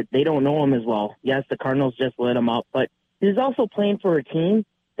where they don't know him as well. Yes, the Cardinals just lit him up, but he's also playing for a team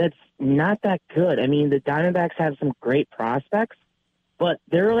that's not that good. I mean, the Diamondbacks have some great prospects, but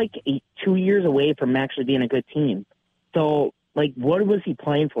they're like 2 years away from actually being a good team. So, what was he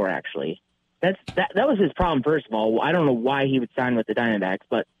playing for, actually? That was his problem, first of all. I don't know why he would sign with the Diamondbacks,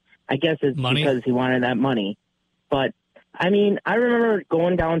 but I guess it's money. Because he wanted that money. But, I mean, I remember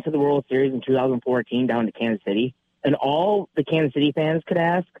going down to the World Series in 2014 down to Kansas City, and all the Kansas City fans could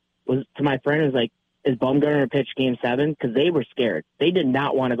ask was to my friend was like, is Bumgarner pitch Game 7? Because they were scared. They did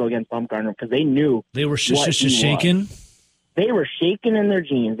not want to go against Bumgarner because they knew they were shaking. They were shaking in their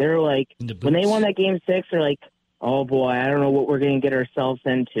jeans. They were like, when they won that Game 6, they're like, oh boy, I don't know what we're going to get ourselves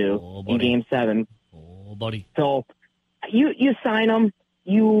into in Game 7. Oh, buddy. So you sign them,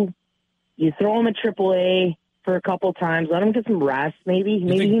 you throw them at AAA for a couple times, let him get some rest. Maybe he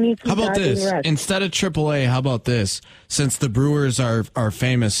needs some. How about this? Rest. Instead of AAA, how about this? Since the Brewers are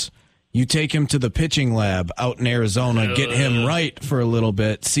famous, you take him to the pitching lab out in Arizona, get him right for a little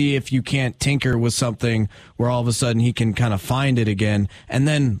bit, see if you can't tinker with something where all of a sudden he can kind of find it again. And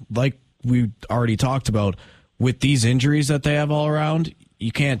then, like we already talked about, with these injuries that they have all around,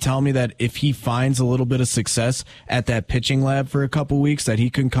 you can't tell me that if he finds a little bit of success at that pitching lab for a couple weeks, that he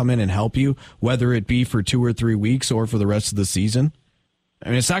can come in and help you, whether it be for 2 or 3 weeks or for the rest of the season. I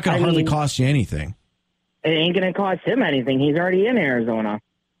mean, it's not going to hardly cost you anything. It ain't going to cost him anything. He's already in Arizona.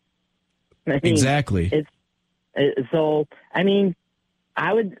 I mean, exactly. So, I mean,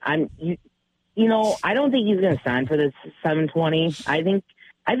 I don't think he's going to sign for this $720.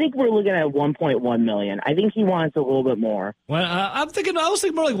 I think we're looking at $1.1 million. I think he wants a little bit more. Well, I was thinking more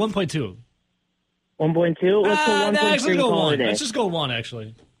like 1.2. 1.2? Let's go 1.3. Actually, go 1. Let's just go 1,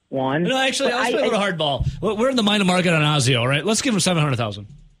 actually. 1? No, actually, I was playing with a hard ball. We're in the minor market on Ozzie, right? Let's give him $700,000.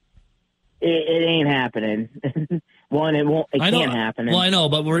 It ain't happening. It can't happen. Well, I know,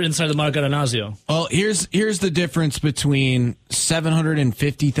 but we're inside the market on Ozzie. Well, here's the difference between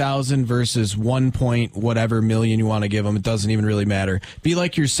 $750,000 versus 1 point whatever million you want to give him. It doesn't even really matter. Be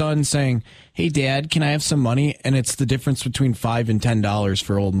like your son saying, "Hey, Dad, can I have some money?" And it's the difference between $5 and $10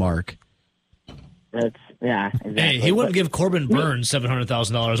 for old Mark. Exactly. Hey, he wouldn't give Corbin Burns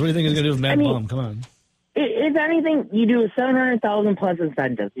 $700,000. What do you think he's going to do with Matt Bum? Come on. If anything, you do $700,000 plus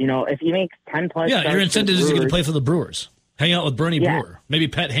incentives. If you make 10 plus, your incentive is you get to play for the Brewers. Hang out with Bernie Brewer. Maybe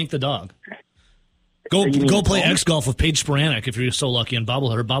pet Hank the dog. Go play X golf with Paige Sporanic if you're so lucky on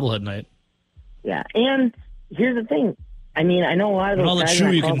bobblehead night. Yeah, and here's the thing. I mean, I know a lot of those guys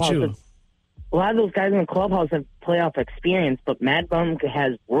in that clubhouse. a lot of those guys in the clubhouse have playoff experience, but Mad Bum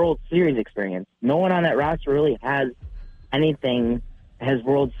has World Series experience. No one on that roster really has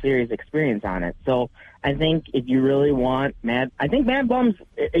World Series experience on it. So I think if you really want I think Mad Bum's,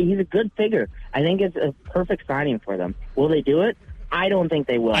 he's a good figure. I think it's a perfect signing for them. Will they do it? I don't think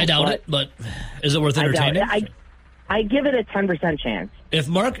they will. I doubt it, but is it worth entertaining? I give it a 10% chance. If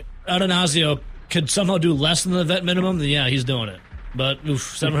Mark Atanasio could somehow do less than the vet minimum, then yeah, he's doing it. But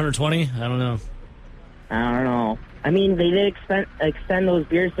 $720, I don't know. I mean, they did extend those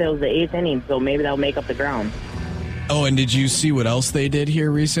beer sales the 8th inning, so maybe that'll make up the ground. Oh, and did you see what else they did here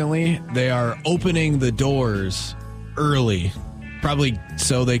recently? They are opening the doors early, probably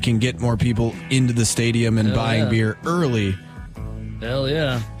so they can get more people into the stadium and buying beer early. Hell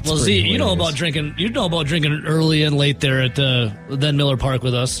yeah! Well, Z, you know about drinking early and late there at then Miller Park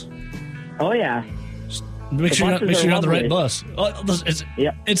with us. Oh yeah. Make sure you're on the right bus.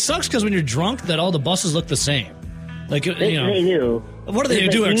 It sucks because when you're drunk, that all the buses look the same. Like they do. What are they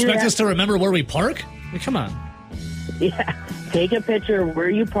going to do? Expect us to remember where we park? I mean, come on. Yeah, take a picture of where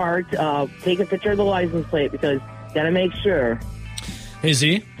you parked. Take a picture of the license plate because gotta make sure. Hey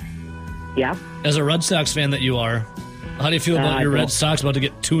Z. Yeah. As a Red Sox fan that you are, how do you feel about your Red Sox about to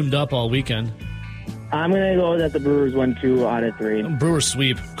get tuned up all weekend? I'm gonna go that the Brewers won 2 out of 3. Brewers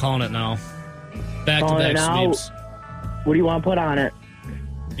sweep, calling it now. Back-to-back sweeps. What do you want to put on it?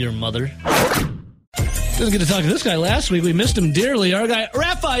 Your mother. Didn't get to talk to this guy last week. We missed him dearly. Our guy,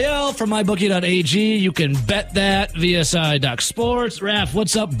 Raphael from MyBookie.ag. You can bet that. VSI.sports. Raph,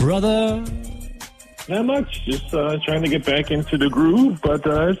 what's up, brother? Not much. Just trying to get back into the groove, but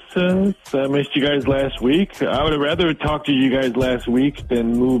I missed you guys last week. I would have rather talked to you guys last week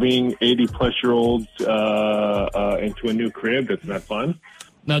than moving 80-plus-year-olds into a new crib. That's not fun.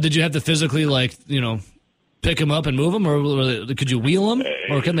 Now, did you have to physically, pick them up and move them, or could you wheel them,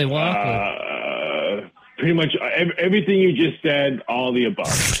 or can they walk? Pretty much everything you just said, all the above.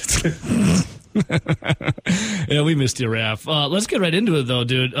 Yeah, we missed you, Raph. Let's get right into it, though,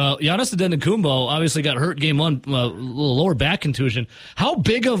 dude. Giannis Antetokounmpo obviously got hurt game 1, little lower back contusion. How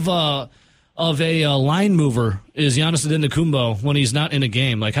big of a line mover is Giannis Antetokounmpo when he's not in a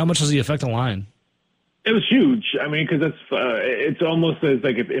game? Like, how much does he affect the line? It was huge. I mean, because it's almost as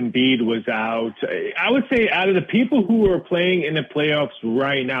like if Embiid was out. I would say out of the people who are playing in the playoffs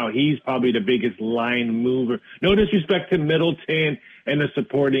right now, he's probably the biggest line mover. No disrespect to Middleton and the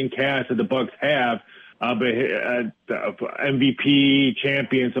supporting cast that the Bucks have, but MVP,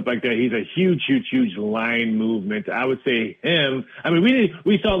 champion, stuff like that. He's a huge line movement. I would say him. I mean,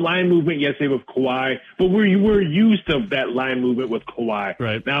 we saw line movement yesterday with Kawhi, but we're used to that line movement with Kawhi.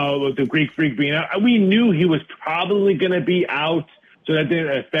 Right now, with the Greek Freak being out, we knew he was probably going to be out, so that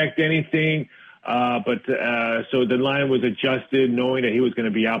didn't affect anything. But so the line was adjusted, knowing that he was going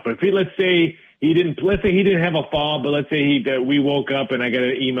to be out. But if let's say he didn't have a fall, but let's say we woke up and I got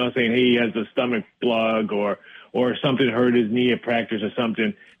an email saying, hey, he has a stomach bug or something hurt his knee at practice or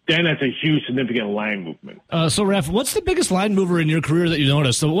something, then that's a huge, significant line movement. So, Raph, what's the biggest line mover in your career that you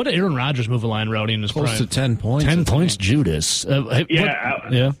noticed? So what did Aaron Rodgers move a line routing in his prime? Close to 10 points. 10 points, Judas.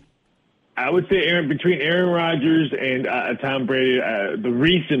 I would say between Aaron Rodgers and Tom Brady, the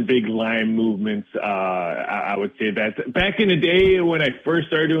recent big line movements, I would say that. Back in the day when I first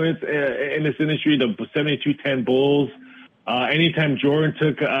started doing it in this industry, the 72-10 Bulls, anytime Jordan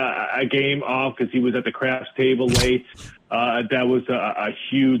took a game off because he was at the craps table late, that was a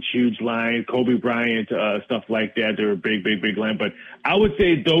huge line. Kobe Bryant, stuff like that. They were big line. But I would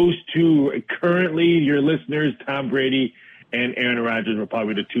say those two, currently, your listeners, Tom Brady and Aaron Rodgers, were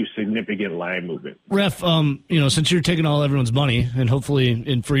probably the two significant line movements. Ref, since you're taking all everyone's money and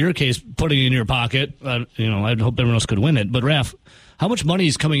hopefully, for your case, putting it in your pocket, I'd hope everyone else could win it. But Ref, how much money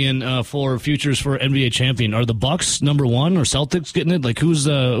is coming in for futures for NBA champion? Are the Bucks number one or Celtics getting it? Like who's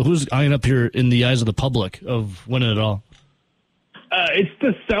eyeing up here in the eyes of the public of winning it all? It's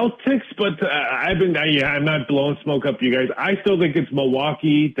the Celtics, but I'm not blowing smoke up you guys. I still think it's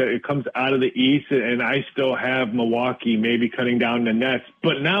Milwaukee that it comes out of the East, and I still have Milwaukee maybe cutting down the Nets.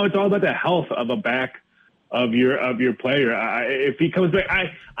 But now it's all about the health of a back of your player. If he comes back,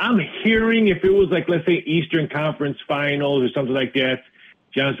 I'm hearing if it was like, let's say, Eastern Conference Finals or something like that,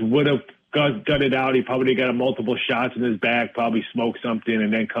 Giannis would have gutted out. He probably got multiple shots in his back, probably smoked something,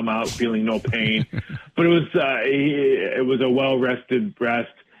 and then come out feeling no pain. But it was a well-rested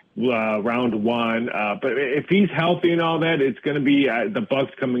rest, round one. But if he's healthy and all that, it's going to be the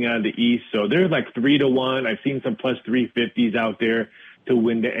Bucks coming out of the East. So they're like 3-1. I've seen some plus 350s out there to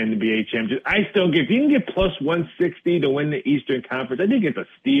win the NBA championship. I still if you can get plus 160 to win the Eastern Conference, I think it's a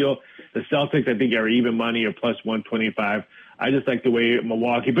steal. The Celtics, I think, are even money or plus 125. I just like the way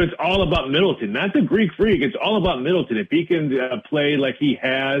Milwaukee, but it's all about Middleton, not the Greek Freak. It's all about Middleton. If he can play like he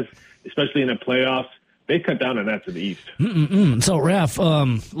has, especially in the playoffs, they cut down on that to the East. So,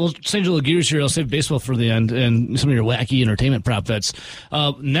 Raph, we'll change a little gears here. I'll save baseball for the end and some of your wacky entertainment prop bets.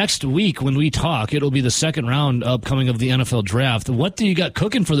 Next week, when we talk, it'll be the second round upcoming of the NFL draft. What do you got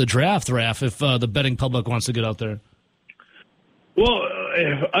cooking for the draft, Raph, if the betting public wants to get out there? Well,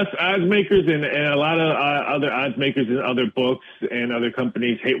 us odds makers and a lot of other odds makers in other books and other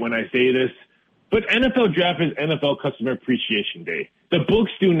companies hate when I say this, but NFL draft is NFL Customer Appreciation Day. The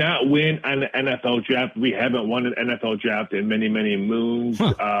books do not win on the NFL draft. We haven't won an NFL draft in many, many moons.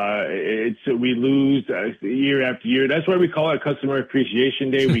 We lose year after year. That's why we call it Customer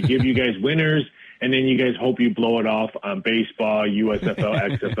Appreciation Day. We give you guys winners, and then you guys hope you blow it off on baseball,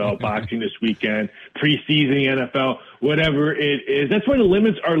 USFL, XFL, boxing this weekend, preseason NFL, whatever it is. That's why the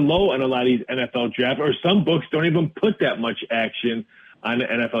limits are low on a lot of these NFL drafts, or some books don't even put that much action on the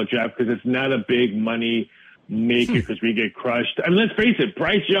NFL draft because it's not a big money maker because we get crushed. I mean, let's face it,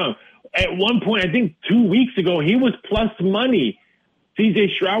 Bryce Young, at one point, I think 2 weeks ago, he was plus money.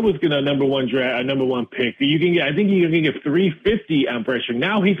 CJ Stroud was going to number one pick. I think you can get $350 on Bryce Young.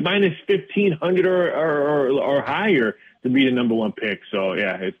 Now he's minus 1,500 or higher to be the number one pick. So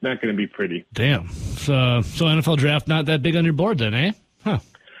yeah, it's not going to be pretty. Damn. So NFL draft not that big on your board then, eh? Huh.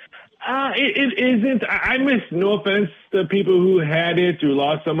 It isn't. I miss, no offense to people who had it or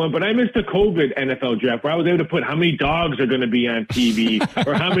lost someone, but I miss the COVID NFL draft where I was able to put how many dogs are going to be on TV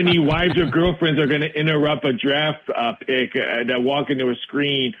or how many wives or girlfriends are going to interrupt a draft pick that walk into a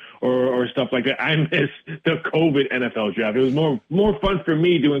screen or stuff like that. I miss the COVID NFL draft. It was more fun for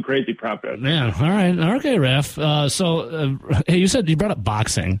me doing crazy prop bets. Yeah. All right. Okay, Ref. Hey, you said you brought up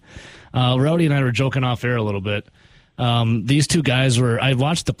boxing. Rowdy and I were joking off air a little bit. These two guys I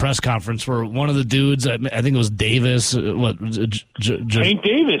watched the press conference where one of the dudes, I think it was Davis, Hank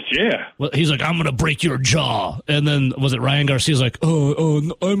Davis, yeah. Well, he's like, I'm going to break your jaw. And then was it Ryan Garcia's like, oh,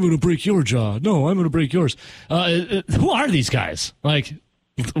 I'm going to break your jaw. No, I'm going to break yours. Who are these guys? Like,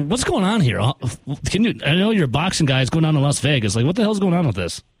 what's going on here? I know you're a boxing guy. It's going on in Las Vegas. Like, what the hell's going on with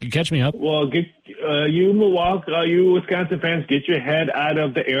this? Can you catch me up? Well, you Milwaukee, you Wisconsin fans, get your head out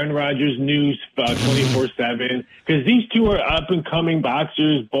of the Aaron Rodgers news 24/7 because these two are up and coming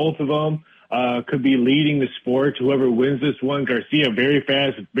boxers. Both of them could be leading the sport. Whoever wins this one, Garcia, very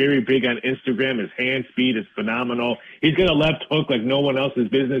fast, very big on Instagram. His hand speed is phenomenal. He's got a left hook like no one else's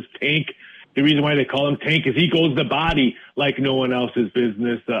business. Tank. The reason why they call him Tank is he goes the body like no one else's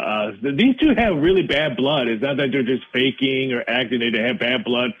business. These two have really bad blood. It's not that they're just faking or acting. They have bad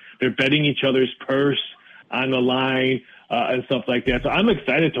blood. They're betting each other's purse on the line and stuff like that. So I'm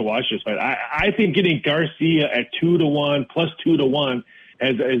excited to watch this fight. I think getting Garcia at 2-1 plus 2-1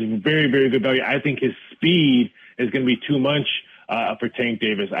 is very, very good value. I think his speed is going to be too much for Tank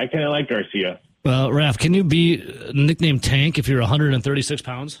Davis. I kind of like Garcia. Well, Raph, can you be nicknamed Tank if you're 136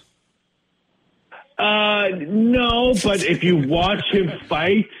 pounds? No, but if you watch him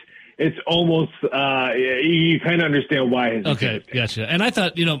fight, it's almost you kind of understand why. Okay, gotcha. And I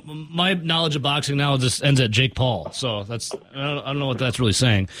thought, my knowledge of boxing now just ends at Jake Paul. So I don't know what that's really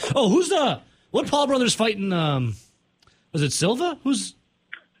saying. Oh, what Paul brothers fighting? Was it Silva?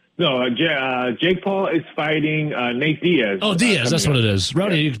 No, Jake Paul is fighting Nate Diaz. Oh, Diaz, that's what it is.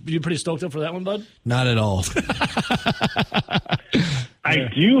 Rowdy, you pretty stoked up for that one, bud? Not at all. I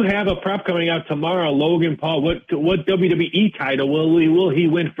do have a prop coming out tomorrow. Logan Paul, what WWE title will he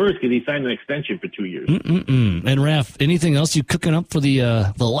win first? Because he signed an extension for 2 years. And Raph, anything else you cooking up for the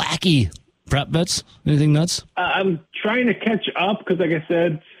wacky prop bets? Anything nuts? I'm trying to catch up because, like I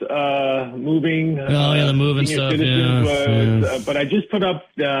said, moving. The moving stuff. But I just put up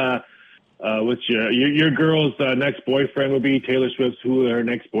what's your girl's next boyfriend would be, Taylor Swift's who her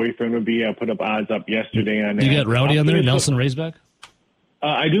next boyfriend would be. I put up odds up yesterday on that. You got Rowdy on there, Nelson Raisback?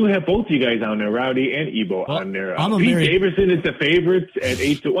 I do have both you guys on there, Rowdy and Ebo on there. Pete Davidson is the favorites at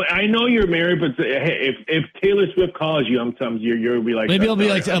 8-1. I know you're married, but if Taylor Swift calls you, you'll be like. Maybe I'll be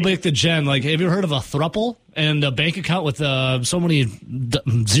like the Jen. Like, have you ever heard of a thruple and a bank account with so many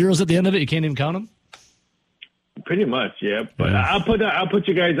zeros at the end of it you can't even count them? Pretty much, yeah. But I'll put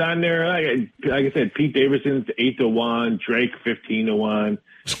you guys on there. Like I said, Pete Davidson's 8-1, Drake 15-1.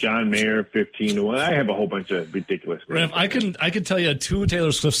 John Mayer 15-1. I have a whole bunch of ridiculous. Rev, I can tell you 2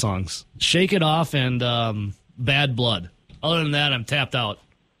 Taylor Swift songs: "Shake It Off" and "Bad Blood." Other than that, I'm tapped out.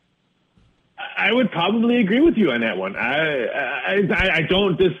 I would probably agree with you on that one. I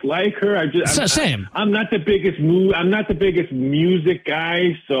don't dislike her. Same. I'm not the biggest music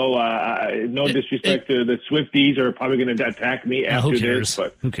guy, so no disrespect to the Swifties are probably going to attack me after this.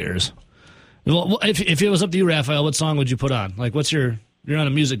 But who cares? Well, if it was up to you, Raphael, what song would you put on? Like, you're not a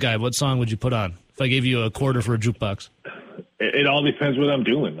music guy. What song would you put on if I gave you a quarter for a jukebox? It all depends what I'm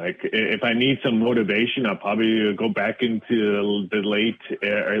doing. Like, if I need some motivation, I'll probably go back into the late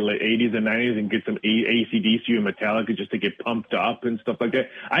 80s and 90s and get some AC/DC and Metallica just to get pumped up and stuff like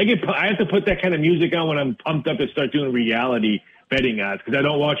that. I have to put that kind of music on when I'm pumped up to start doing reality betting odds because I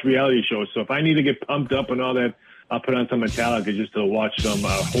don't watch reality shows. So if I need to get pumped up and all that, I'll put on some Metallica just to watch some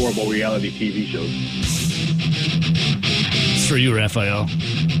horrible reality TV shows. It's for you, Raphael.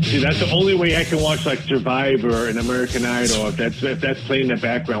 See, that's the only way I can watch like Survivor and American Idol. If that's playing in the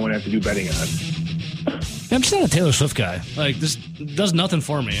background when I have to do betting odds. I'm just not a Taylor Swift guy. Like, this does nothing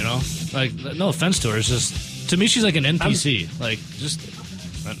for me, you know? Like, no offense to her. It's just, to me, she's like an NPC. I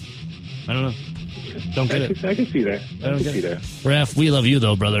don't know. Don't get it. I can see that. I can see that. Raph, we love you,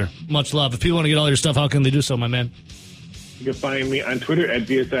 though, brother. Much love. If people want to get all your stuff, how can they do so, my man? You can find me on Twitter at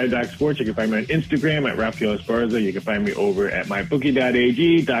VSI.Sports. You can find me on Instagram at Rafael Esparza. You can find me over at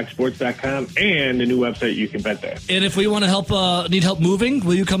mybookie.ag, DocSports.com, and the new website you can bet there. And if we want to help, need help moving,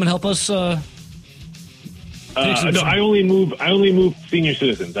 will you come and help us? No, I only move senior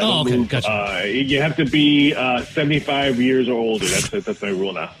citizens. I don't move. Gotcha. You have to be 75 years or older. That's my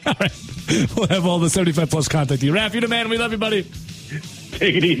rule now. All right. We'll have all the 75 plus contact you. Raph, you're the man. We love you, buddy.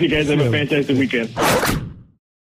 Take it easy, guys. Have a fantastic weekend.